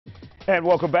And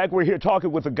welcome back. We're here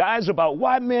talking with the guys about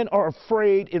why men are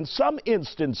afraid in some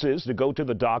instances to go to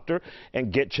the doctor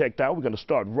and get checked out. We're going to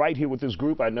start right here with this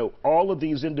group. I know all of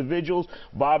these individuals.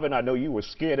 Bhavin, I know you were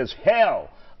scared as hell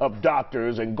of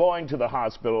doctors and going to the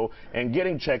hospital and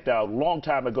getting checked out a long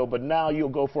time ago, but now you'll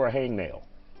go for a hangnail.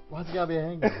 Why's it gotta be a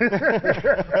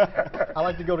hangnail? I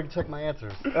like to go to check my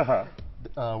answers.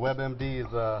 WebMD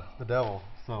is the devil,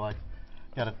 so I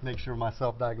gotta make sure my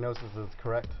self-diagnosis is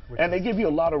correct. And they give you a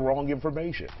lot of wrong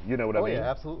information. You know what I mean? Oh yeah,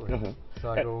 absolutely. So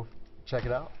I go check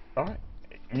it out. All right.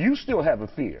 You still have a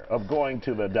fear of going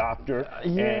to the doctor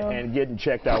and getting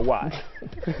checked out. Why?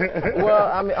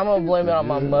 Well, I mean, I'm gonna blame it on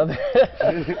my mother.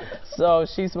 So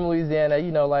she's from Louisiana.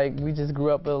 You know, like we just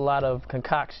grew up with a lot of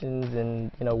concoctions and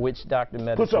witch doctor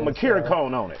medicine. Put some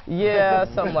Akiricone on it.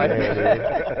 Yeah, something like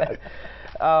that.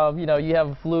 You have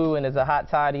a flu and it's a hot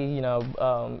toddy.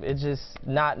 It's just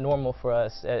not normal for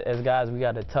us as guys. We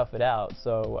got to tough it out.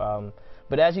 So,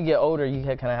 but as you get older, you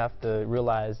kind of have to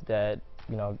realize that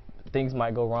things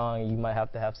might go wrong and you might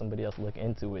have to have somebody else look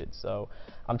into it. So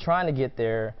I'm trying to get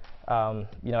there.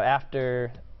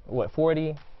 After what,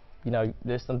 40,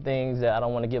 there's some things that I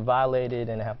don't want to get violated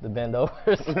and have to bend over.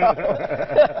 So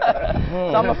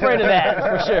I'm afraid of that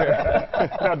for sure.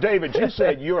 Now, David, you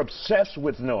said you're obsessed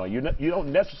with knowing. You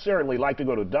don't necessarily like to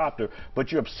go to the doctor,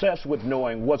 but you're obsessed with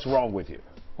knowing what's wrong with you.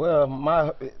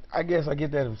 Well, I guess I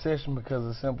get that obsession because of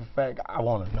the simple fact I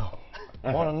want to know.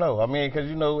 I want to know. I mean,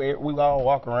 because we all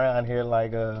walk around here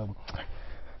like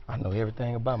I know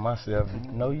everything about myself.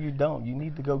 No, you don't. You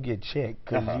need to go get checked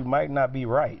because you might not be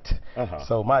right.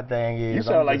 So my thing is, you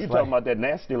sound like you're talking about that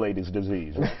nasty lady's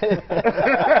disease.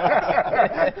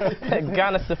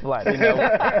 Gonosyphilis.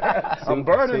 I'm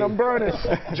burning.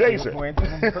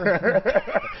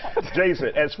 Jason,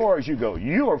 as far as you go,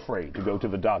 you're afraid to go to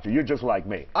the doctor. You're just like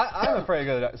me. I'm afraid to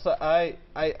go to the doctor. So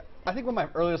I think one of my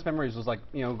earliest memories was like,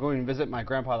 going to visit my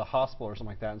grandpa at the hospital or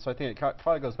something like that. And so I think it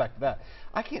probably goes back to that.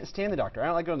 I can't stand the doctor. I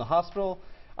don't like going to the hospital.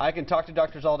 I can talk to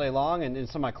doctors all day long, and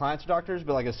some of my clients are doctors,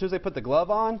 but like as soon as they put the glove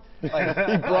on, like,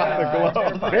 he brought the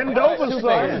glove. Bend over,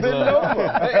 son. Bend over.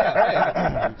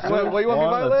 What, you want me to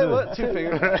violate? What? 2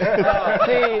 fingers.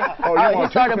 He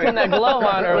started putting that glove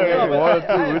on earlier.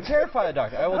 I'm terrified of the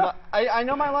doctor. I will not. I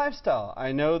know my lifestyle.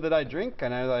 I know that I drink. I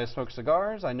know that I smoke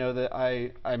cigars. I know that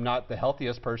I'm not the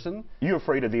healthiest person. You're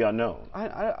afraid of the unknown.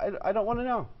 I don't want to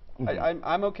know.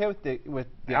 I'm okay with the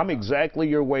I'm exactly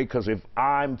your way, because if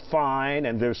I'm fine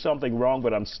and there's something wrong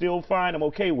but I'm still fine, I'm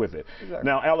okay with it. Exactly.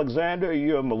 Now, Alexander,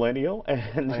 you're a millennial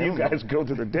and you guys go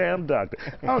to the damn doctor.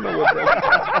 I don't know what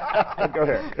that Go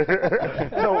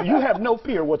ahead. So you have no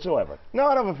fear whatsoever? No,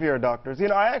 I don't have a fear of doctors.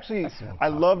 I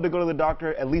love to go to the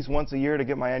doctor at least once a year to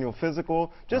get my annual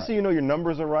physical, just so your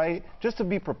numbers are right, just to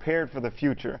be prepared for the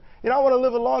future. I want to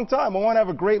live a long time. I want to have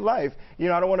a great life. I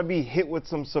don't want to be hit with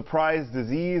some surprise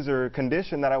disease or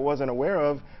condition that I wasn't aware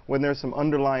of when there's some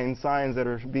underlying signs that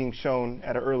are being shown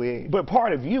at an early age. But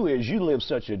part of you is you live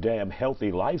such a damn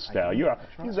healthy lifestyle. You're out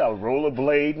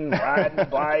rollerblading, riding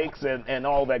bikes, and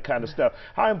all that kind of stuff.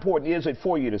 How important is it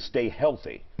for you to stay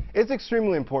healthy? It's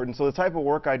extremely important. So the type of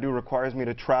work I do requires me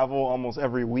to travel almost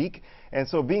every week, and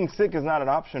so being sick is not an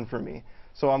option for me.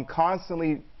 So I'm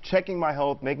constantly checking my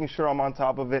health, making sure I'm on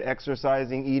top of it,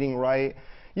 exercising, eating right.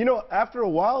 After a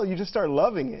while, you just start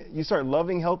loving it. You start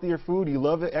loving healthier food. You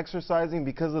love it, exercising,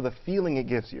 because of the feeling it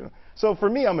gives you. So for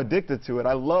me, I'm addicted to it.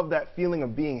 I love that feeling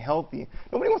of being healthy.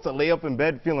 Nobody wants to lay up in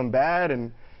bed feeling bad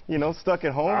and, stuck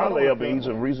at home. I'll lay up and eat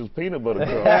some Reese's peanut butter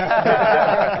cups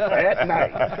at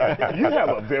night. You have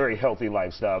a very healthy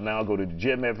lifestyle now. Go to the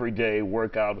gym every day,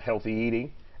 work out, healthy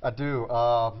eating. I do.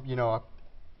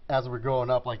 As we're growing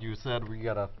up, like you said, we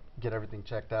got to get everything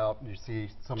checked out. You see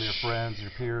some of your friends,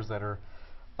 your peers that are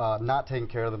not taking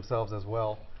care of themselves as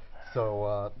well,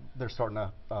 so they're starting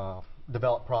to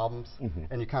develop problems,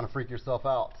 and you kind of freak yourself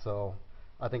out. So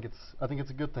I think it's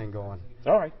a good thing going.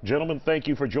 All right, gentlemen, thank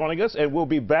you for joining us, and we'll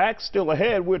be back. Still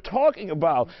ahead, we're talking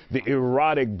about the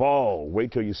erotic ball.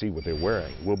 Wait till you see what they're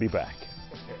wearing. We'll be back.